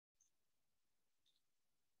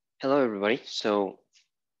Hello, everybody. So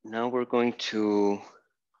now we're going to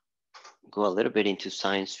go a little bit into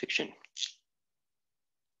science fiction.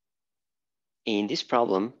 In this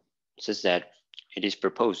problem, it says that it is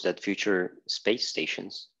proposed that future space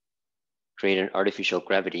stations create an artificial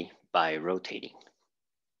gravity by rotating.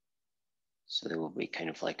 So there will be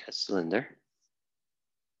kind of like a cylinder,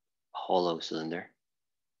 a hollow cylinder,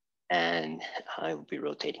 and it will be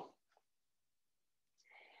rotating.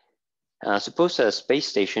 Suppose a space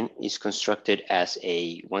station is constructed as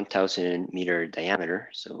a 1,000 meter diameter.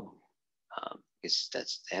 So I guess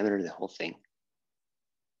that's the diameter of the whole thing.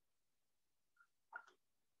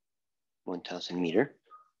 1,000 meter.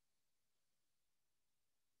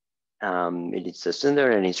 It is a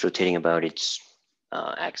cylinder and it's rotating about its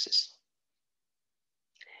axis.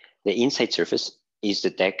 The inside surface is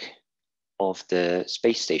the deck of the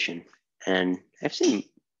space station. And I've seen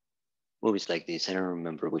movies like this. I don't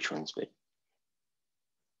remember which ones, but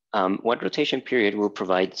what rotation period will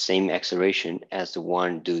provide the same acceleration as the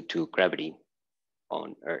one due to gravity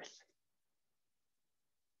on Earth?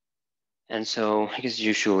 And so I guess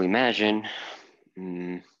you should imagine,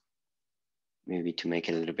 maybe to make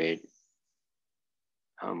it a little bit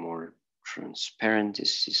more transparent,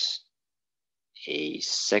 this is a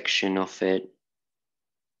section of it,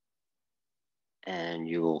 and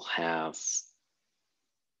you will have,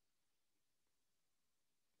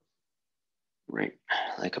 right,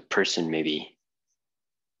 like a person maybe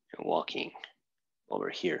walking over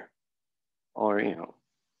here, or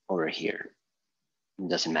over here. It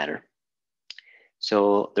doesn't matter.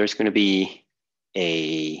 So there's going to be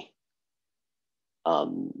a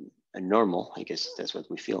normal, I guess that's what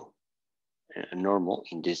we feel, a normal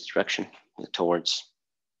in this direction towards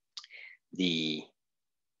the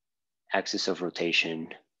axis of rotation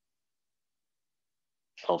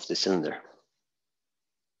of the cylinder.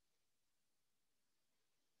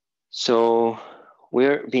 So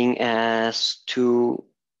we're being asked to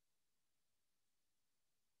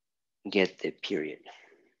get the period.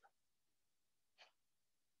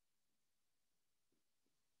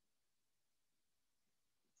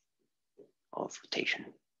 Of rotation.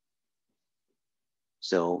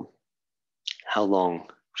 So how long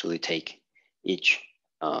should it take each,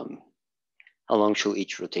 how long should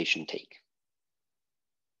each rotation take?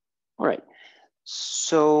 All right,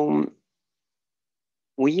 so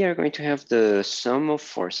we are going to have the sum of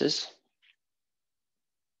forces.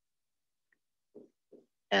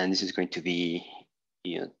 And this is going to be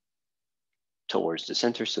towards the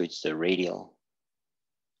center, so it's the radial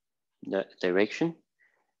direction.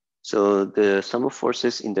 So the sum of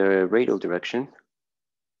forces in the radial direction,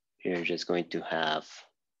 you're just going to have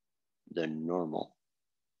the normal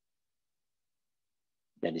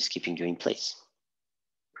that is keeping you in place,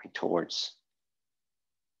 right, towards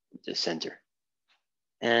the center.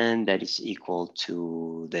 And that is equal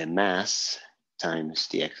to the mass times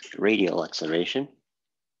the radial acceleration.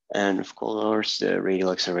 And of course, the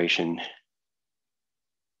radial acceleration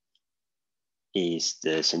is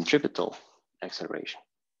the centripetal acceleration.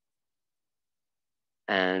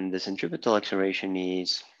 And the centripetal acceleration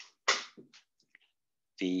is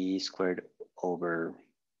v squared over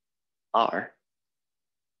r.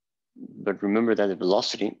 But remember that the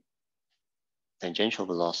velocity, tangential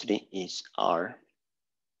velocity, is r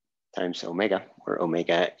times omega, where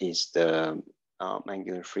omega is the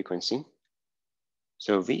angular frequency.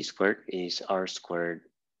 So v squared is r squared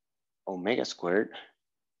omega squared.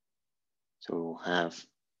 So we'll have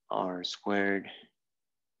r squared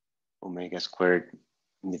omega squared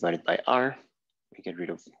divided by r. We get rid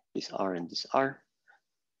of this r and this r.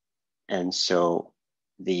 And so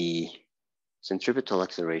the centripetal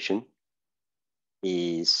acceleration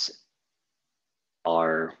is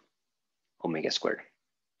r omega squared.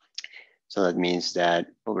 So that means that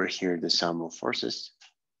over here, the sum of forces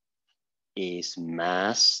is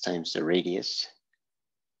mass times the radius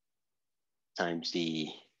times the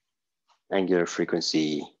angular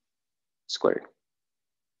frequency squared.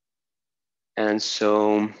 And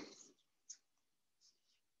so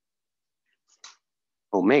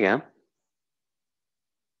omega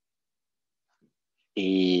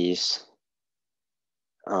is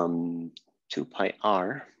 2 pi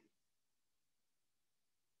r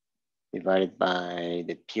divided by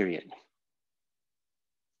the period.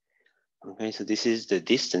 Okay, so this is the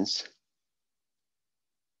distance,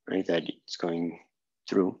 right, that it's going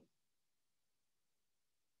through.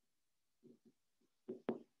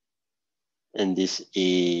 And this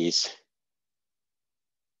is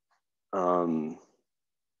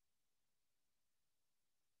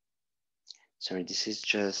sorry, this is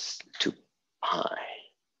just 2 pi.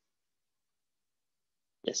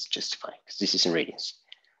 Yes, just pi, because this is in radians.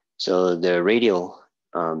 So the radial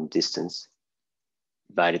distance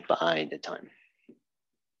divided by the time.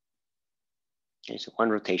 Okay, so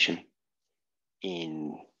one rotation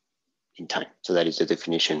in time. So that is the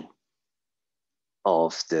definition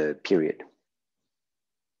of the period.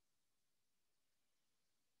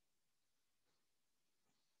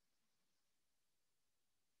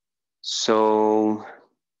 So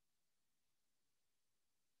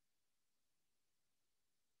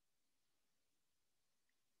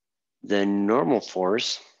the normal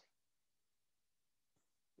force,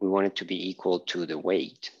 we want it to be equal to the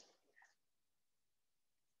weight.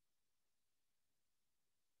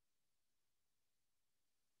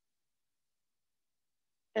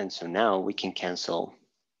 And so now we can cancel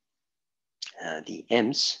the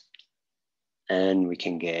m's, and we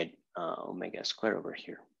can get omega squared over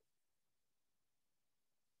here.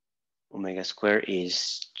 Omega squared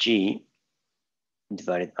is g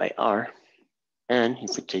divided by r. And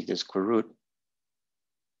if we take the square root,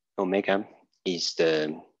 omega is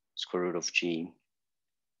the square root of g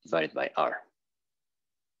divided by r.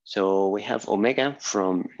 So we have omega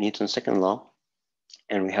from Newton's second law,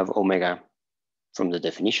 and we have omega from the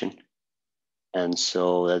definition. And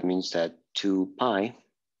so that means that 2 pi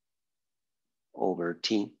over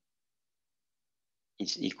t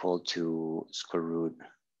is equal to square root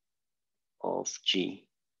of g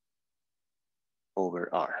over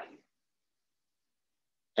r.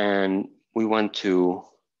 And we want to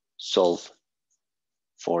solve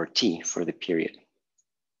for t, for the period.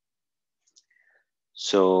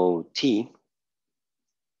 So t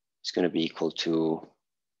is going to be equal to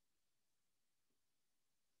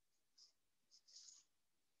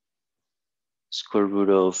square root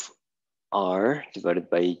of r divided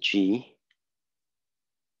by g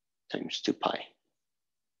times 2 pi.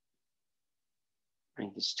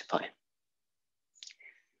 Right, this is 2 pi.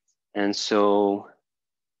 And so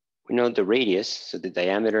we know the radius, so the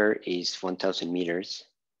diameter is 1,000 meters.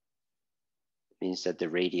 It means that the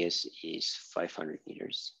radius is 500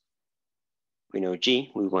 meters. We know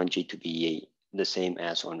g, we want g to be the same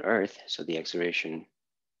as on Earth, so the acceleration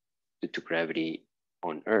due to gravity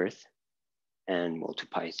on Earth, and well, 2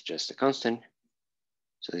 pi is just a constant.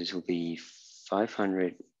 So this will be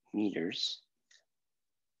 500 meters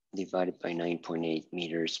divided by 9.8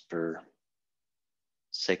 meters per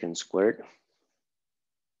second squared.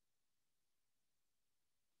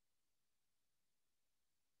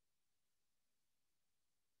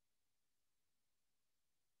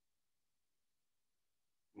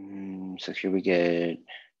 So here we get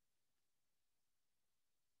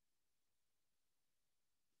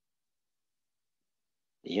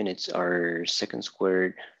the units are second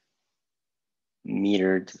squared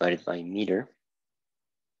meter divided by meter.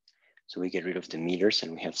 So we get rid of the meters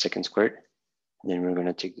and we have second squared. And then we're going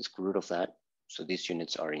to take the square root of that. So these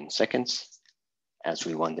units are in seconds as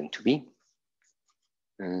we want them to be.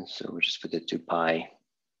 And so we just put the 2 pi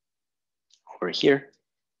over here.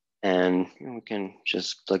 And we can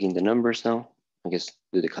just plug in the numbers now. I guess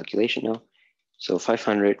do the calculation now. So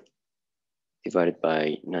 500 divided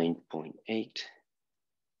by 9.8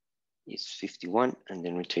 is 51. And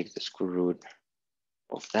then we take the square root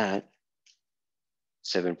of that,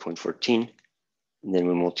 7.14. And then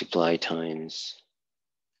we multiply times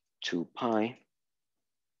 2 pi.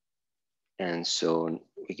 And so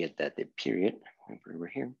we get that the period, over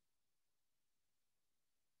here,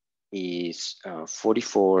 is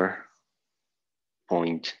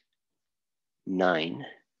 44.9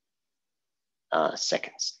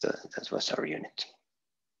 seconds. That was our unit.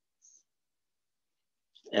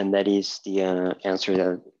 And that is the answer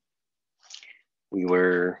that we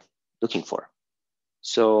were looking for.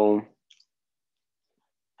 So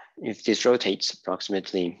if this rotates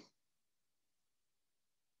approximately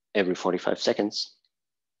every 45 seconds,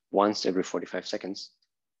 once every 45 seconds,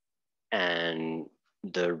 and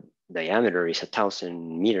the diameter is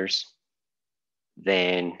 1,000 meters,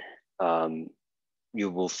 then you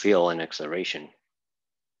will feel an acceleration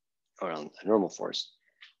or a normal force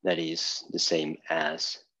that is the same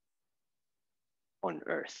as on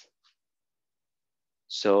Earth.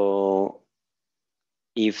 So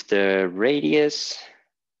if the radius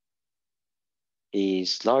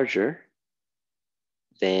is larger,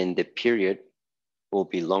 then the period will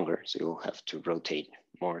be longer. So you'll have to rotate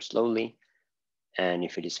more slowly. And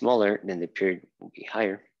if it is smaller, then the period will be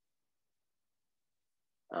higher.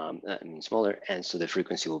 Smaller, and so the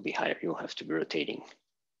frequency will be higher. You'll have to be rotating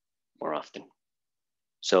more often.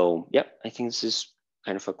 So yeah, I think this is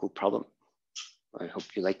kind of a cool problem. I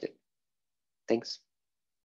hope you liked it. Thanks.